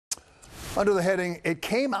Under the heading, it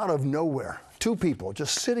came out of nowhere. Two people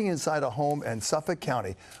just sitting inside a home in Suffolk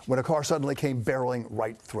County when a car suddenly came barreling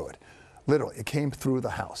right through it. Literally, it came through the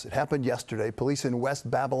house. It happened yesterday. Police in West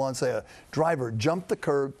Babylon say a driver jumped the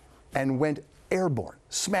curb and went airborne,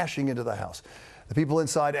 smashing into the house. The people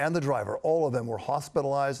inside and the driver, all of them were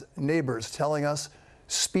hospitalized. Neighbors telling us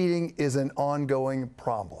speeding is an ongoing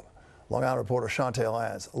problem. Long Island reporter Chantee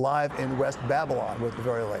Lans live in West Babylon with the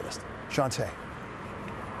very latest. Chantee.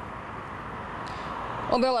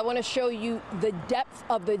 Well, Bill, I want to show you the depth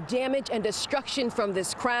of the damage and destruction from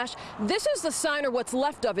this crash. This is the sign, or what's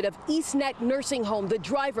left of it, of East Neck Nursing Home. The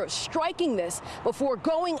driver striking this before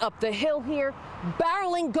going up the hill here,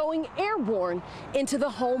 barreling, going airborne into the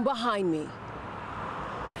home behind me.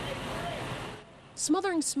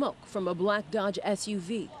 Smothering smoke from a black Dodge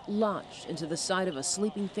SUV lodged into the side of a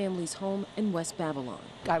sleeping family's home in West Babylon.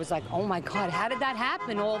 I was like, oh my God, how did that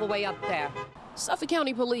happen all the way up there? Suffolk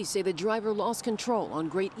County police say the driver lost control on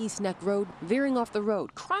Great East Neck Road, veering off the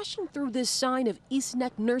road, crashing through this sign of East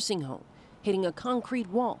Neck Nursing Home, hitting a concrete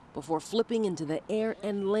wall before flipping into the air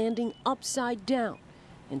and landing upside down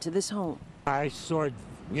into this home. I saw it,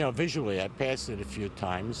 visually. I passed it a few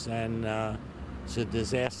times, and it's a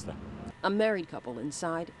disaster. A married couple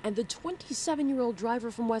inside and the 27-year-old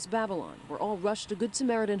driver from West Babylon were all rushed to Good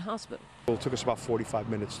Samaritan Hospital. It took us about 45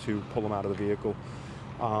 minutes to pull them out of the vehicle.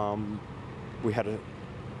 We had to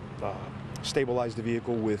stabilize the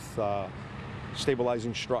vehicle with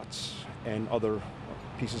stabilizing struts and other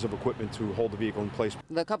pieces of equipment to hold the vehicle in place.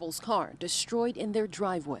 The couple's car destroyed in their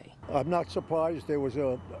driveway. I'm not surprised there was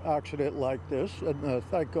an accident like this, and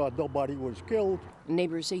thank God nobody was killed.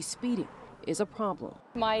 Neighbors say speeding is a problem.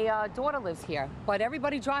 My daughter lives here, but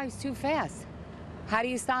everybody drives too fast. How do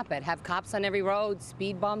you stop it? Have cops on every road,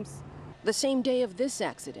 speed bumps? The same day of this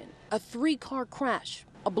accident, a 3-car crash,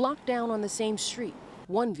 a block down on the same street.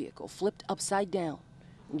 One vehicle flipped upside down.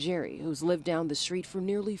 Jerry, who's lived down the street for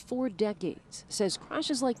nearly 4 decades, says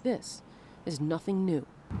crashes like this is nothing new.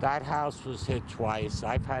 That house was hit twice.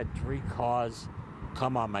 I've had 3 cars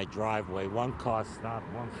come on my driveway. One car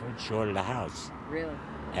stopped 1 foot short of the house. Really?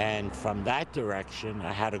 And from that direction,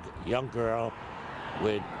 I had a young girl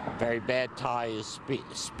with very bad tires,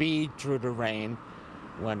 speed through the rain,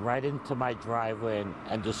 went right into my driveway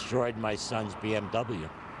and destroyed my son's BMW.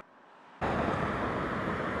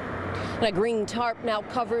 And a green tarp now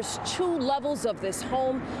covers 2 levels of this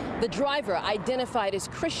home. The driver, identified as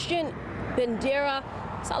Christian Bendera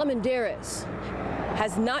Salamanderes,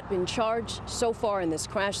 has not been charged so far in this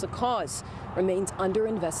crash. The cause remains under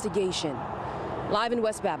investigation. Live in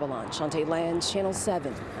West Babylon, Chantee Lans, Channel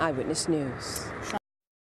 7, Eyewitness News.